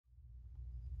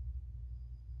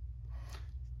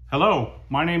Hello,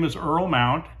 my name is Earl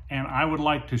Mount, and I would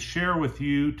like to share with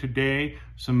you today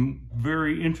some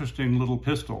very interesting little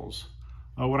pistols.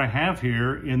 What I have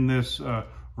here in this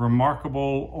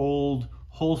remarkable old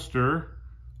holster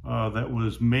that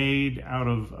was made out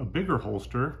of a bigger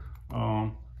holster.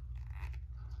 It's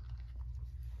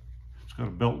got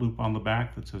a belt loop on the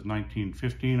back that says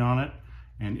 1915 on it,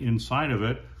 and inside of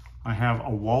it I have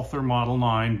a Walther Model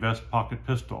 9 vest pocket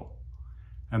pistol.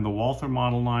 And the Walther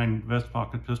Model 9 vest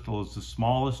pocket pistol is the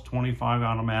smallest .25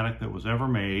 automatic that was ever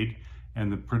made, and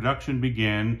the production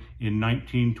began in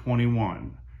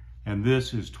 1921. And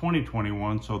this is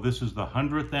 2021, so this is the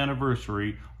 100th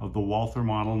anniversary of the Walther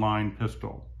Model 9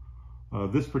 pistol.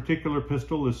 This particular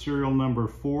pistol is serial number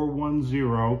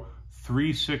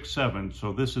 410367,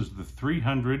 so this is the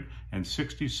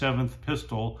 367th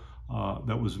pistol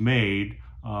that was made,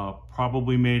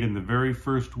 probably made in the very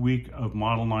first week of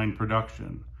Model 9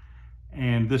 production.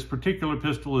 And this particular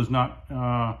pistol is not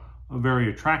very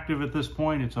attractive at this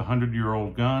point. It's a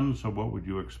 100-year-old gun, so what would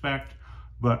you expect?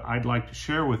 But I'd like to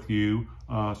share with you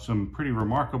some pretty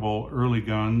remarkable early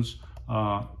guns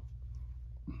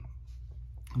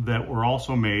that were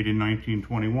also made in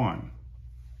 1921.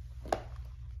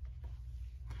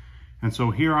 And so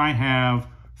here I have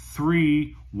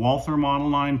 3 Walther Model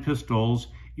 9 pistols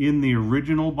in the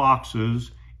original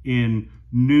boxes, in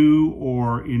new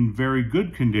or in very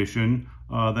good condition,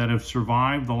 that have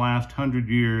survived the last 100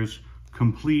 years,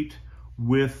 complete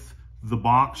with the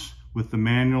box, with the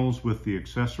manuals, with the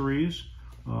accessories.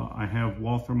 I have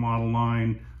Walther Model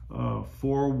 9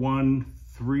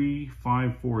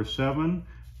 413547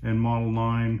 and Model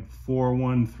 9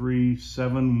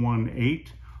 413718.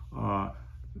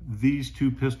 These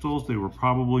two pistols, they were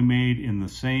probably made in the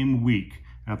same week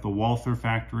at the Walther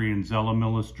factory in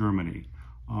Zellermillis, Germany.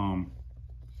 The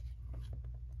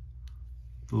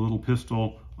little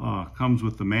pistol comes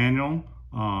with the manual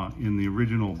in the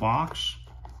original box,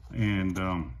 and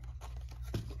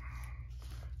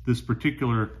this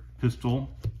particular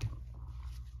pistol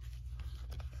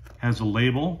has a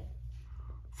label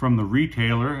from the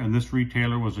retailer, and this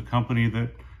retailer was a company that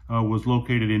was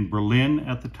located in Berlin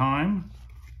at the time.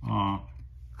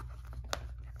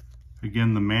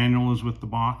 Again, the manual is with the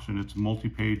box, and it's a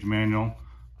multi-page manual.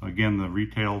 Again, the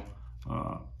retail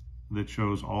that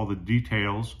shows all the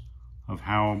details of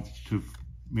how to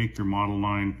make your Model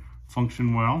 9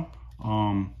 function well.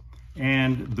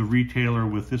 And the retailer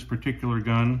with this particular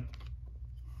gun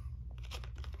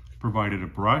provided a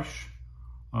brush.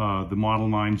 The Model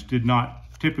 9s did not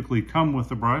typically come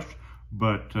with a brush,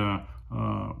 but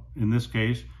in this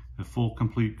case, a full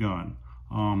complete gun.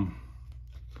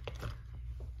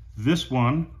 This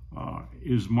one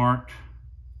is marked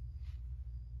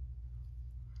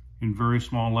in very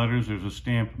small letters. There's a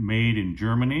stamp made in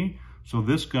Germany. So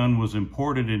this gun was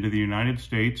imported into the United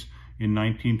States in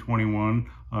 1921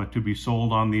 to be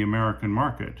sold on the American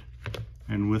market.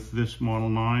 And with this Model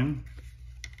 9,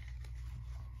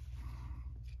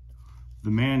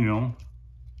 the manual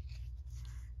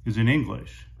is in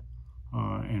English.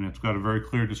 And it's got a very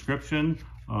clear description,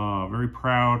 very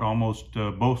proud, almost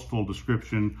boastful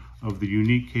description of the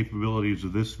unique capabilities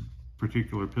of this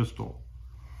particular pistol.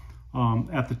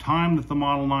 At the time that the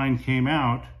Model 9 came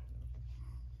out,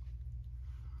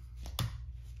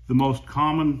 the most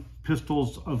common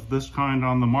pistols of this kind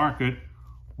on the market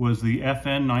was the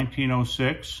FN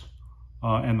 1906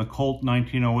 and the Colt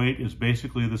 1908 is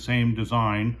basically the same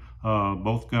design.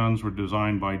 Both guns were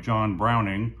designed by John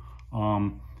Browning.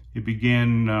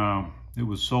 It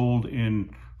was sold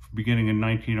beginning in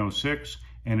 1906,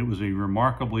 and it was a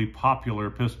remarkably popular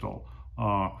pistol.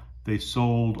 They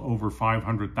sold over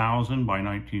 500,000 by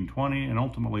 1920, and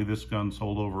ultimately this gun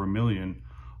sold over 1 million.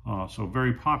 So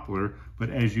very popular, but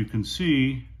as you can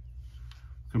see,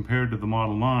 compared to the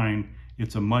Model 9,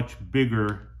 it's a much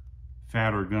bigger,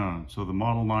 fatter gun. So the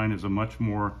Model 9 is a much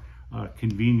more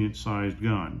convenient-sized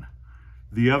gun.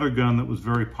 The other gun that was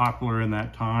very popular in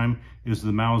that time is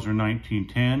the Mauser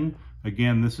 1910.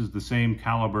 Again, this is the same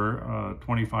caliber,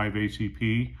 25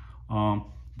 ACP,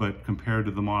 but compared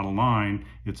to the Model 9,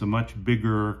 it's a much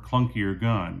bigger, clunkier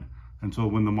gun. And so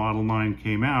when the Model 9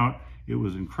 came out, it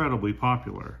was incredibly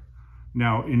popular.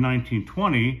 Now, in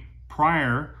 1920,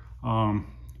 prior,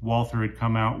 Walther had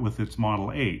come out with its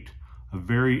Model 8, a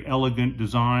very elegant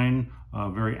design,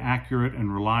 very accurate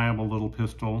and reliable little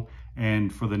pistol.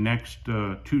 And for the next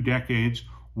 2 decades,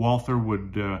 Walther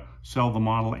would sell the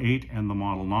Model 8 and the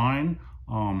Model 9,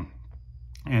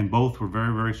 and both were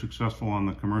very, very successful on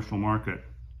the commercial market.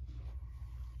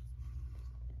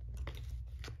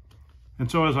 And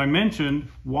so, as I mentioned,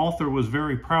 Walther was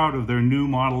very proud of their new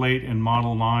Model 8 and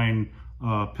Model 9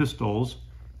 pistols,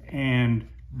 And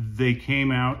they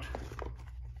came out,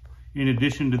 in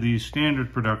addition to these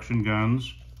standard production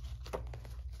guns,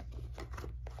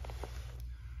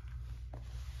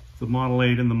 the Model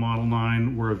 8 and the Model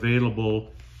 9 were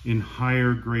available in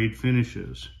higher grade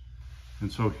finishes.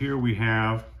 And so here we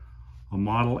have a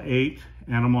Model 8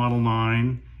 and a Model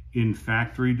 9 in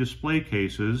factory display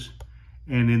cases.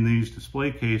 And in these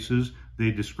display cases,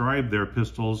 they describe their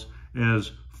pistols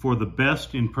as, for the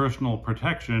best in personal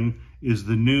protection is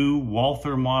the new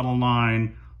Walther Model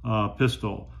 9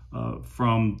 pistol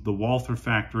from the Walther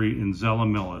factory in Zella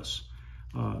Millis.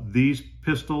 These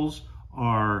pistols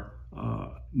are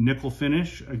nickel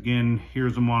finish. Again,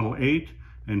 here's a Model 8,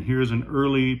 and here's an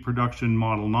early production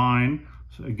Model 9.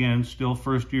 So again, still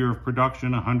first year of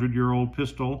production, 100-year-old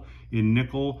pistol in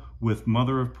nickel with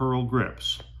mother-of-pearl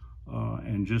grips.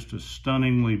 And just a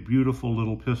stunningly beautiful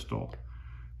little pistol.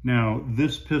 Now,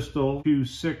 this pistol,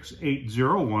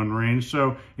 26801 range,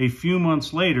 so a few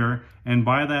months later, and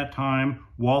by that time,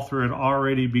 Walther had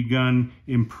already begun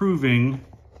improving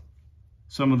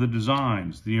some of the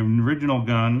designs. The original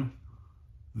gun,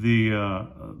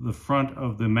 the front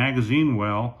of the magazine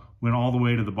well went all the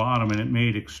way to the bottom, and it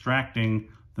made extracting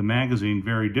the magazine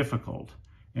very difficult.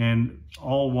 And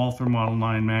all Walther Model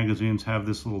 9 magazines have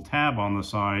this little tab on the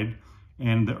side,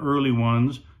 and the early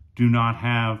ones do not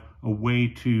have a way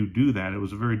to do that. It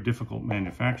was a very difficult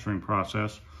manufacturing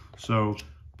process. So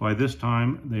by this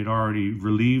time, they'd already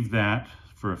relieved that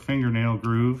for a fingernail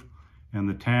groove, and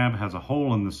the tab has a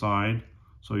hole in the side,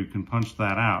 so you can punch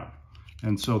that out.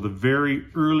 And so the very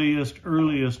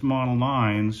earliest Model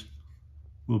 9s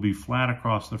will be flat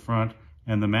across the front,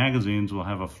 and the magazines will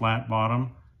have a flat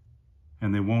bottom,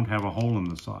 and they won't have a hole in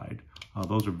the side.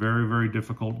 Those are very, very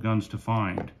difficult guns to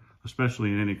find,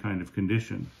 especially in any kind of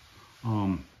condition.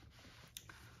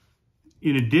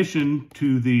 In addition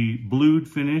to the blued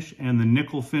finish and the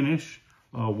nickel finish,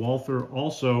 Walther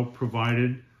also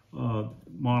provided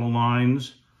Model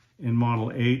 9s and Model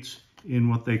 8s in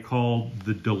what they called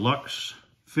the deluxe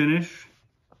finish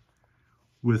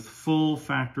with full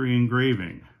factory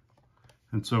engraving.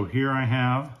 And so here I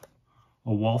have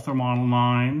a Walther Model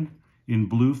 9 in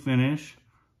blue finish,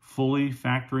 fully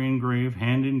factory engraved,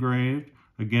 hand engraved,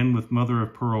 again with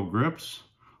mother-of-pearl grips.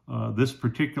 This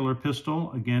particular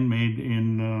pistol, again made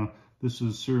in, this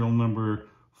is serial number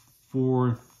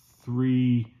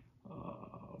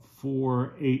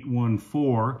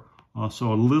 434814,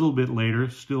 so a little bit later,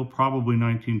 still probably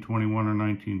 1921 or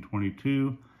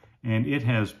 1922, and it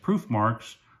has proof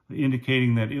marks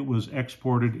indicating that it was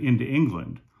exported into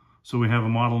England. So we have a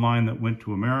Model 9 that went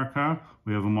to America,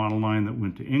 we have a Model 9 that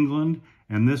went to England,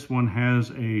 and this one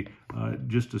has a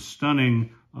just a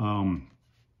stunning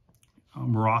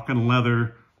Moroccan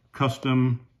leather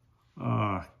custom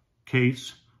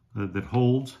case that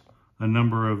holds a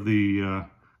number of the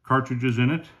cartridges in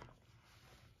it.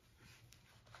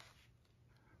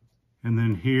 And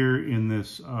then here in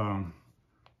this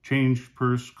change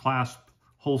purse clasp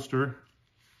holster,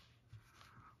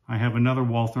 I have another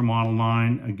Walther Model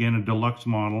 9, again a deluxe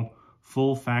model,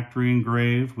 full factory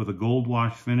engraved with a gold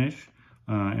wash finish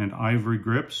and ivory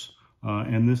grips.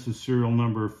 And this is serial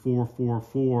number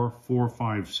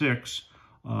 444456.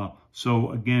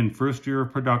 So again, first year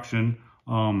of production,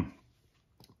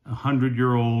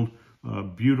 100-year-old,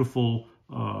 beautiful,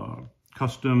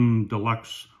 custom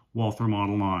deluxe Walther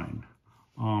Model 9.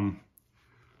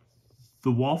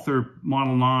 The Walther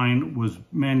Model 9 was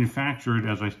manufactured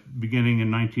beginning in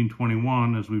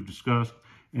 1921, as we've discussed,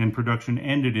 and production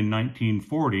ended in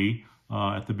 1940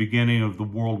 at the beginning of the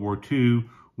World War II,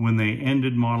 when they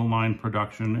ended Model 9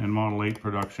 production and Model 8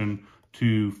 production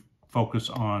to focus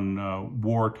on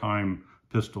wartime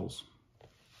pistols.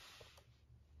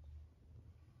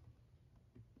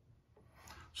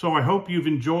 So I hope you've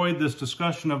enjoyed this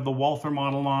discussion of the Walther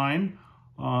Model 9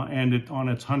 and on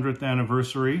its 100th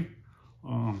anniversary.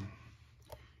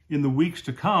 In the weeks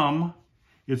to come,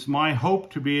 it's my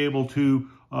hope to be able to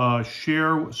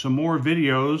share some more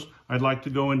videos. I'd like to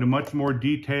go into much more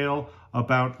detail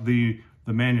about the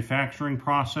manufacturing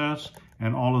process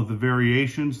and all of the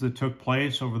variations that took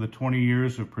place over the 20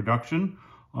 years of production.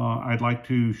 I'd like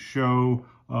to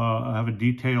have a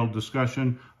detailed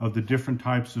discussion of the different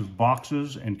types of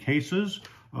boxes and cases,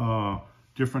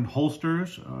 different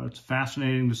holsters. It's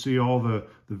fascinating to see all the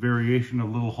variation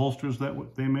of little holsters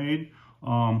that they made.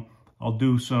 I'll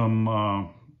do some, I'd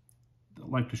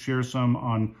like to share some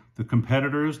on the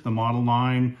competitors. The Model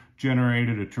 9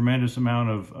 generated a tremendous amount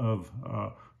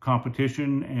of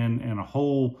competition, and a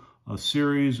whole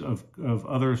series of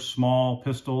other small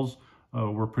pistols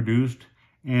were produced.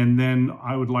 And then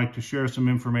I would like to share some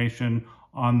information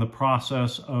on the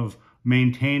process of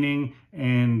maintaining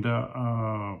and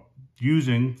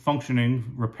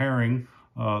functioning, repairing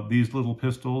these little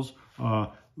pistols.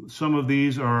 Some of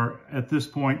these are at this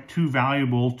point too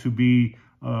valuable to be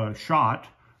shot,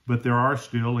 but there are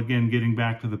still, again, getting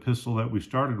back to the pistol that we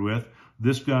started with,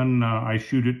 this gun, I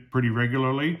shoot it pretty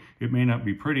regularly. It may not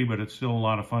be pretty, but it's still a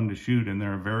lot of fun to shoot, and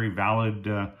they're a very valid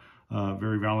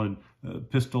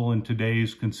pistol in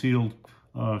today's concealed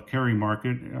carry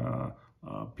market.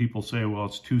 People say, well,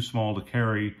 it's too small to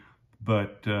carry,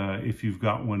 but if you've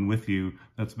got one with you,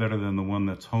 that's better than the one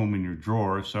that's home in your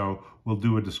drawer. So we'll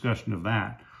do a discussion of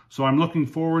that. So I'm looking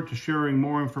forward to sharing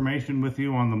more information with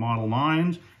you on the Model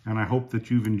 9s, and I hope that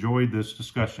you've enjoyed this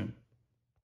discussion.